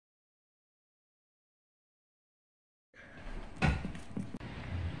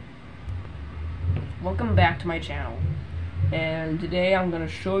welcome back to my channel, and today I'm going to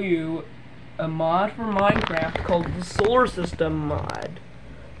show you a mod for Minecraft called the Solar System mod.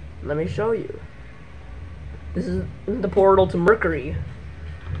 Let me show you. This is the portal to Mercury.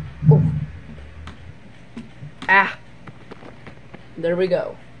 Oh. Ah! There we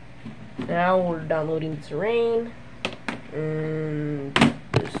go. Now we're downloading the terrain, and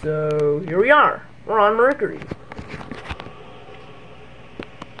so here we are. We're on Mercury.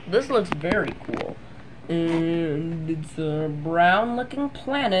 This looks very cool. And it's a brown looking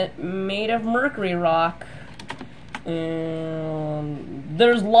planet made of mercury rock. And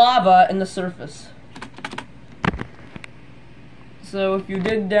there's lava in the surface. So if you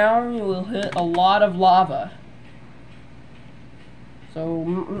dig down, you will hit a lot of lava.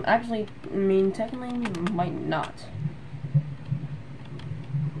 So actually, I mean, technically you might not.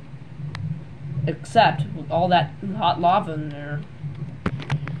 Except with all that hot lava in there,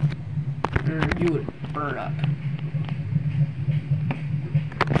 you would burn up.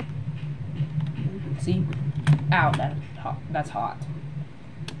 See? Ow, that's hot.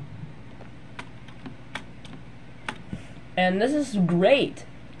 And this is great.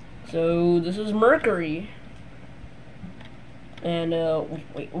 So this is Mercury. And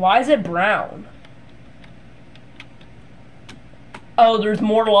wait, why is it brown? Oh, there's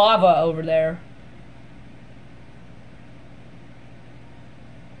more lava over there.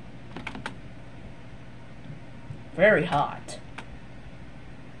 Very hot.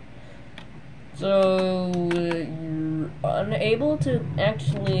 So you're unable to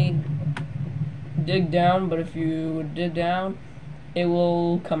actually dig down, but if you dig down, it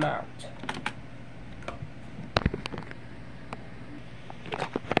will come out.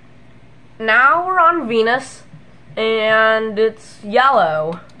 Now we're on Venus, and it's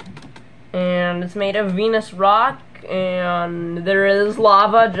yellow, and it's made of Venus rock, and there is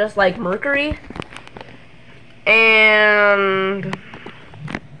lava just like Mercury. And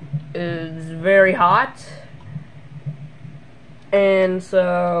it's very hot, and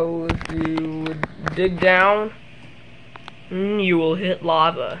so if you dig down, you will hit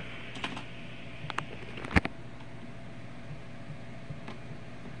lava.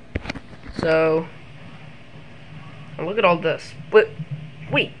 So look at all this. But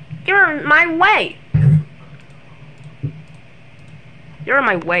wait, you're in my way. You're in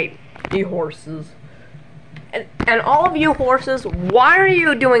my way, you horses. And all of you horses, why are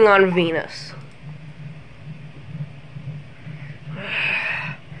you doing on Venus?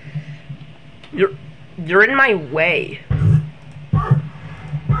 You're in my way.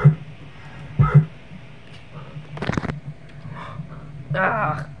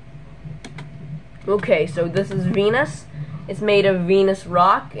 Ah. Okay, so this is Venus. It's made of Venus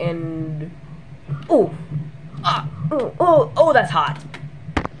rock and oh, that's hot.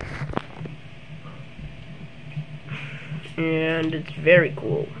 And it's very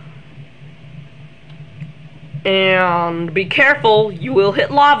cool. And be careful, you will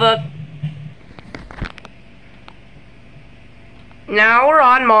hit lava. Now we're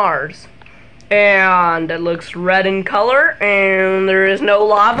on Mars. And it looks red in color, and there is no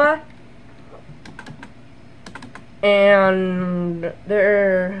lava. And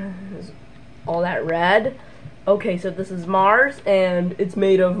there's all that red. Okay, so this is Mars, and it's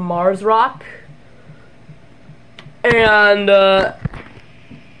made of Mars rock. And, oh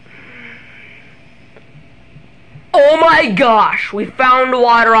my gosh, we found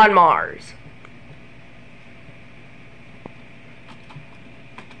water on Mars.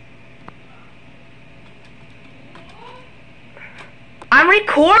 I'm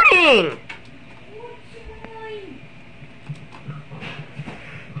recording!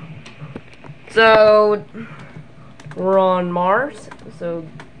 So, we're on Mars, so,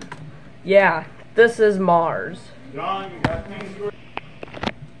 yeah, this is Mars.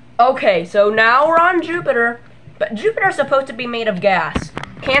 Okay, so now we're on Jupiter, but Jupiter's supposed to be made of gas.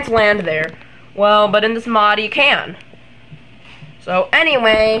 Can't land there. Well, but in this mod you can. So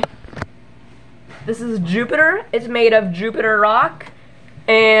anyway, this is Jupiter. It's made of Jupiter rock.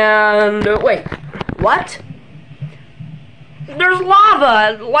 And wait, what? There's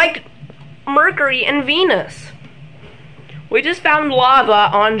lava like Mercury and Venus. We just found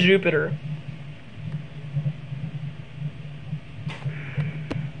lava on Jupiter.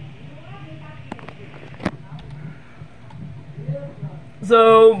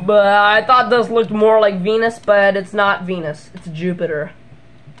 So, but I thought this looked more like Venus, but it's not Venus. It's Jupiter.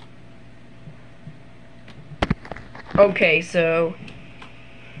 Okay, so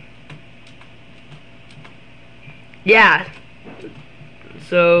yeah.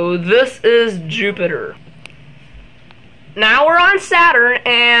 So this is Jupiter. Now we're on Saturn,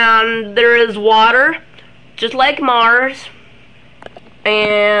 and there is water, just like Mars,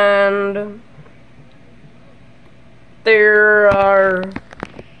 and there are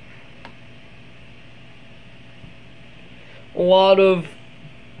a lot of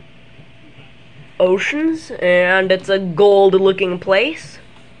oceans, and it's a gold-looking place.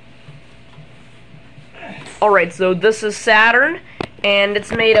 Alright, so this is Saturn, and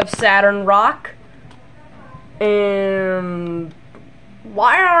it's made of Saturn rock. And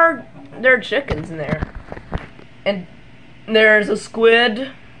why are there chickens in there? And there's a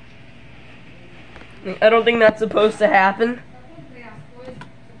squid. I don't think that's supposed to happen.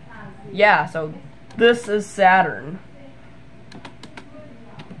 Yeah, so this is Saturn.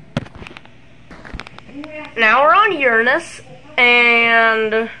 Now we're on Uranus,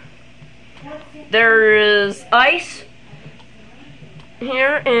 and there is ice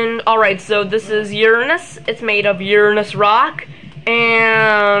here. And alright, so this is Uranus. It's made of Uranus rock,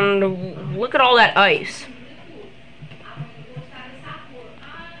 and look at all that ice.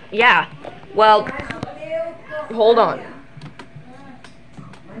 Yeah, well, hold on.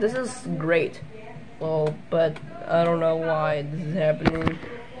 This is great. Well, but I don't know why this is happening.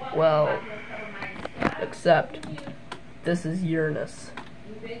 Well, except this is Uranus.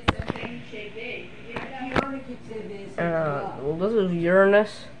 Well, this is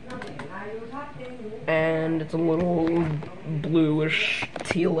Uranus, and it's a little bluish,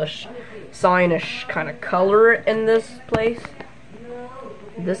 tealish, cyanish kind of color in this place.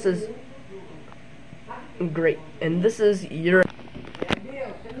 This is great, and this is Uranus.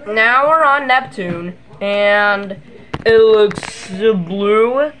 Now we're on Neptune, and it looks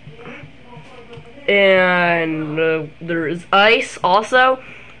blue, and there is ice also.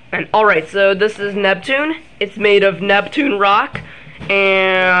 And alright, so this is Neptune. It's made of Neptune rock,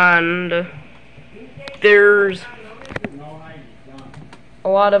 and there's a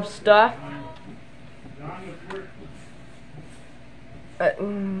lot of stuff.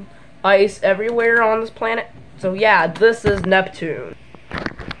 Ice everywhere on this planet. So yeah, this is Neptune.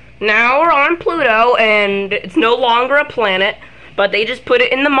 Now we're on Pluto, and it's no longer a planet, but they just put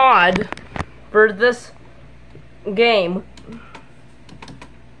it in the mod for this game.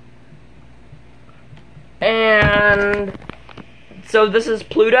 And so this is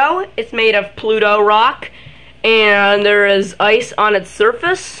Pluto. It's made of Pluto rock, and there is ice on its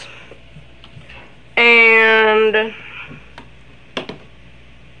surface, and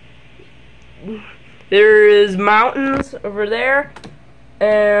there is mountains over there,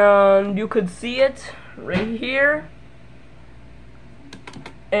 and you could see it right here.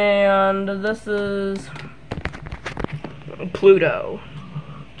 And this is Pluto.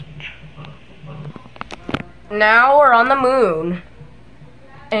 Now we're on the moon,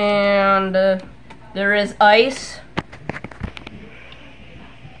 and there is ice,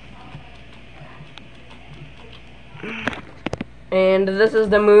 and this is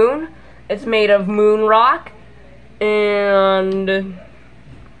the moon. It's made of moon rock, and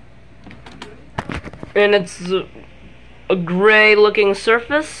it's a gray looking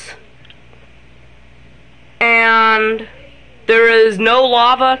surface, and there is no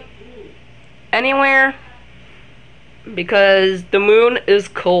lava anywhere, because the moon is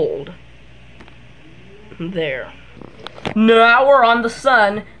cold. There. Now we're on the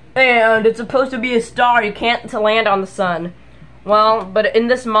sun, and it's supposed to be a star. You can't land on the sun. Well, but in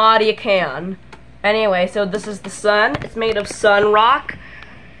this mod you can. Anyway, so this is the sun. It's made of sun rock,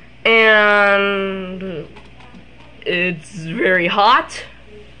 and it's very hot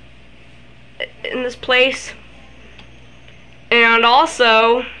in this place. And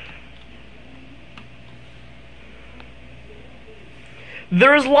also,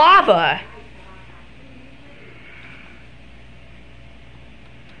 there's lava.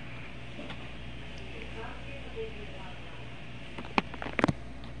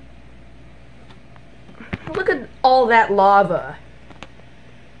 Look at all that lava.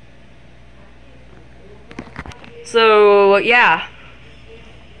 So, yeah.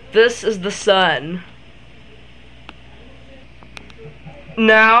 This is the sun.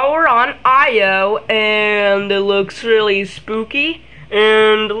 Now we're on Io, and it looks really spooky,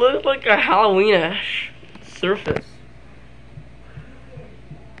 and it looks like a Halloweenish surface.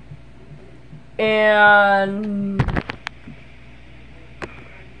 And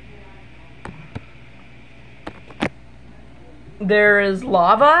there is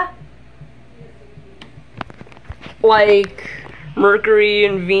lava, like Mercury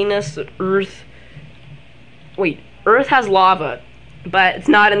and Venus, Earth. Wait, Earth has lava, but it's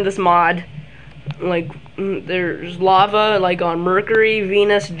not in this mod. Like, there's lava like on Mercury,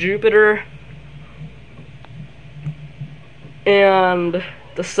 Venus, Jupiter. and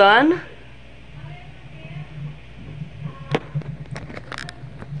the sun.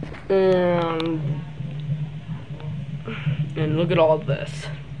 And look at all of this.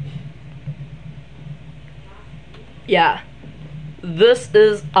 Yeah, this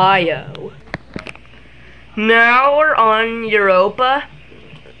is Io. Now we're on Europa,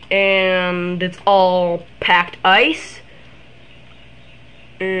 and it's all packed ice,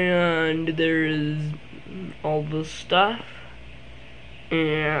 and there's all this stuff,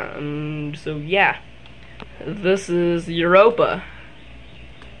 and so yeah, this is Europa.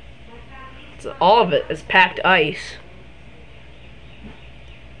 So all of it is packed ice.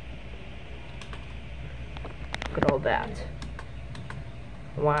 Look at all that.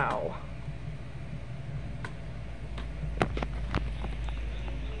 Wow.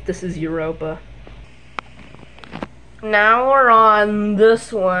 This is Europa. Now we're on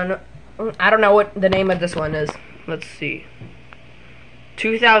this one. I don't know what the name of this one is. Let's see.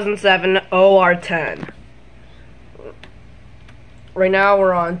 2007 OR10. Right now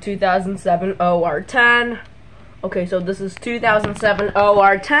we're on 2007 OR10. Okay, so this is 2007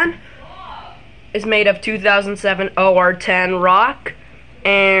 OR10. It's made of 2007 OR10 rock,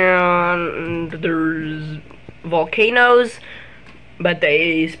 and there's volcanoes, but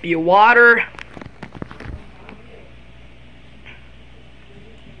they spew water.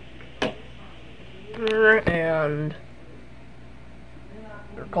 And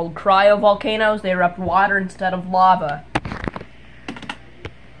they're called cryovolcanoes. They erupt water instead of lava.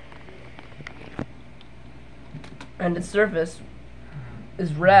 And its surface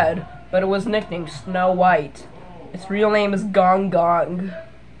is red, but it was nicknamed Snow White. Its real name is Gong Gong.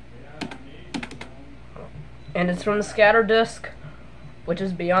 And it's from the scatter disk, which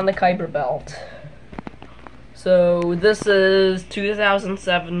is beyond the Kuiper Belt. So this is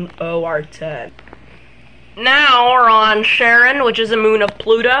 2007 OR10. Now we're on Charon, which is a moon of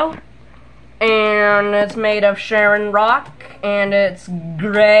Pluto. And it's made of Charon rock, and it's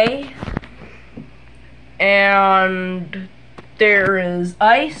gray. And there is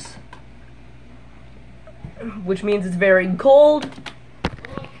ice, which means it's very cold.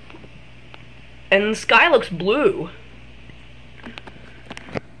 And the sky looks blue.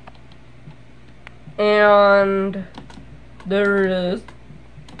 And there is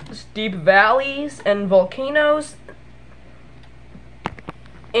steep valleys and volcanoes.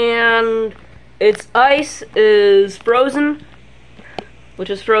 And its ice is frozen, which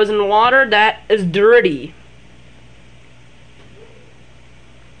is frozen water that is dirty.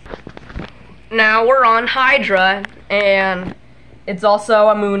 Now we're on Hydra, and it's also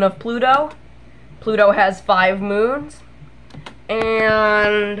a moon of Pluto. Pluto has 5 moons,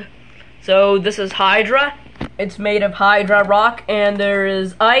 and so this is Hydra. It's made of Hydra rock, and there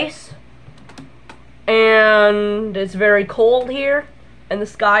is ice, and it's very cold here, and the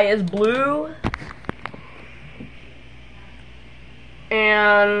sky is blue,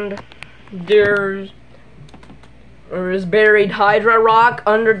 and there is buried Hydra rock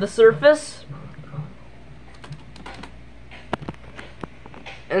under the surface.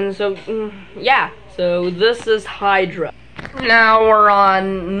 And so, yeah, so this is Hydra. Now we're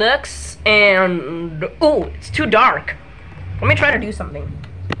on Nyx, and, oh, it's too dark. Let me try to do something.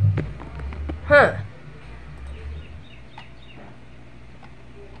 Huh.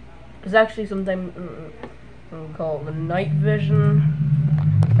 There's actually something called the night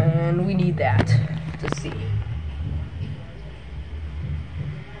vision, and we need that to see.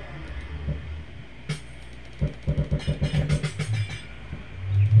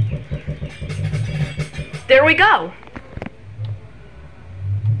 There we go.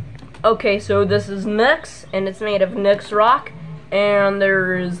 Okay, so this is Nyx, and it's made of Nyx rock, and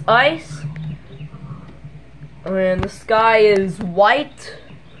there's ice, and the sky is white,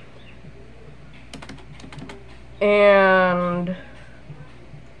 and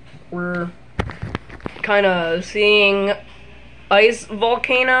we're kind of seeing ice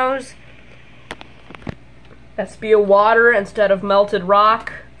volcanoes that spew water instead of melted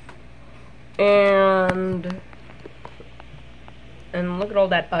rock. And look at all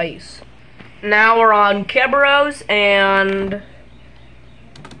that ice. Now we're on Kerberos, and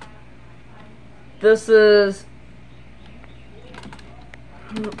this is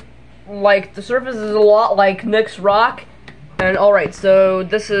like, the surface is a lot like Nyx rock. And alright, so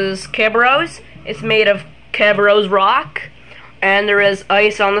this is Kerberos. It's made of Kerberos rock, and there is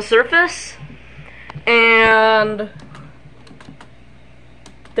ice on the surface, and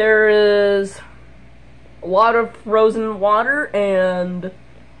there is a lot of frozen water and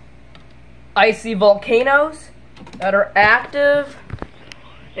icy volcanoes that are active,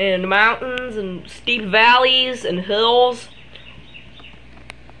 and mountains and steep valleys and hills.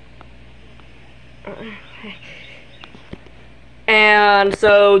 And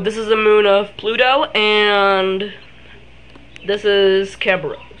so this is the moon of Pluto, and this is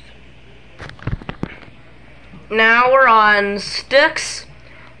Kerberos. Now we're on Styx,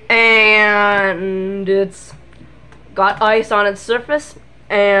 and it's got ice on its surface,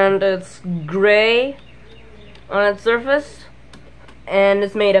 and it's gray on its surface, and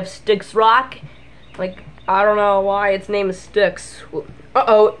it's made of Styx rock. Like, I don't know why its name is Styx.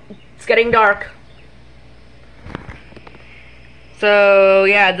 Uh-oh, it's getting dark. So,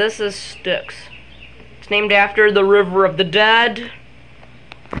 yeah, this is Styx. It's named after the River of the Dead.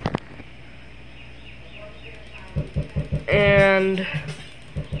 And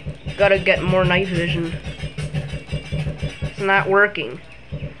gotta get more night vision. It's not working.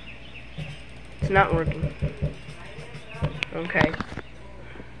 It's not working. Okay.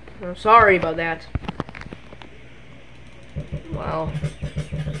 I'm sorry about that. Well,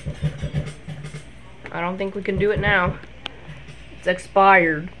 I don't think we can do it now. It's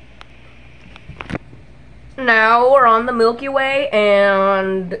expired. Now we're on the Milky Way,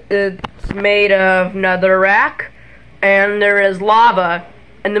 and it's made of netherrack, and there is lava,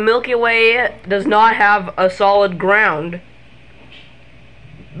 and the Milky Way does not have a solid ground,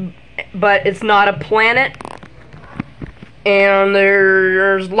 but it's not a planet, and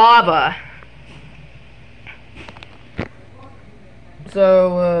there's lava.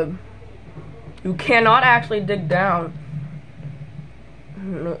 So, you cannot actually dig down,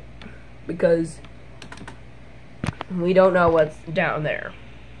 because we don't know what's down there.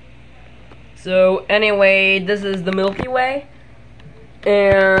 So anyway, this is the Milky Way,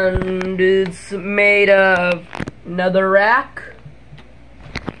 and it's made of netherrack,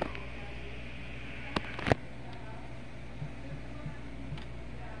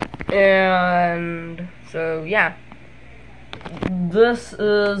 and so yeah, this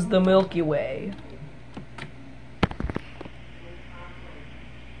is the Milky Way.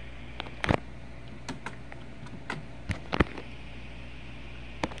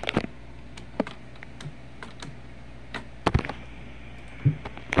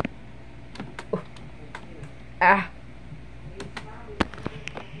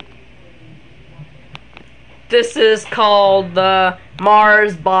 This is called the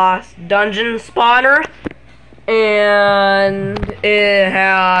Mars Boss Dungeon Spawner, and it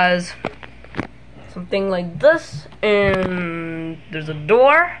has something like this, and there's a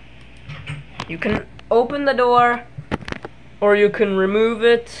door. You can open the door, or you can remove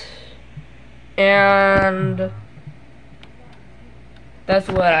it, and that's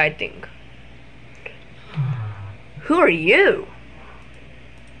what I think. Who are you?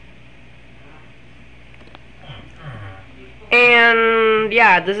 And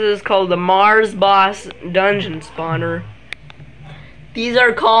yeah, this is called the Mars Boss Dungeon Spawner. These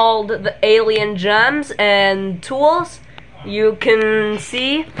are called the alien gems and tools. You can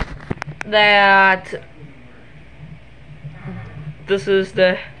see that this is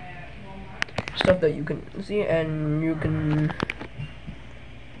the stuff that you can see, and you can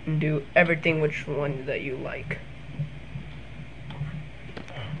do everything which one that you like.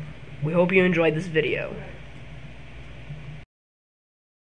 We hope you enjoyed this video.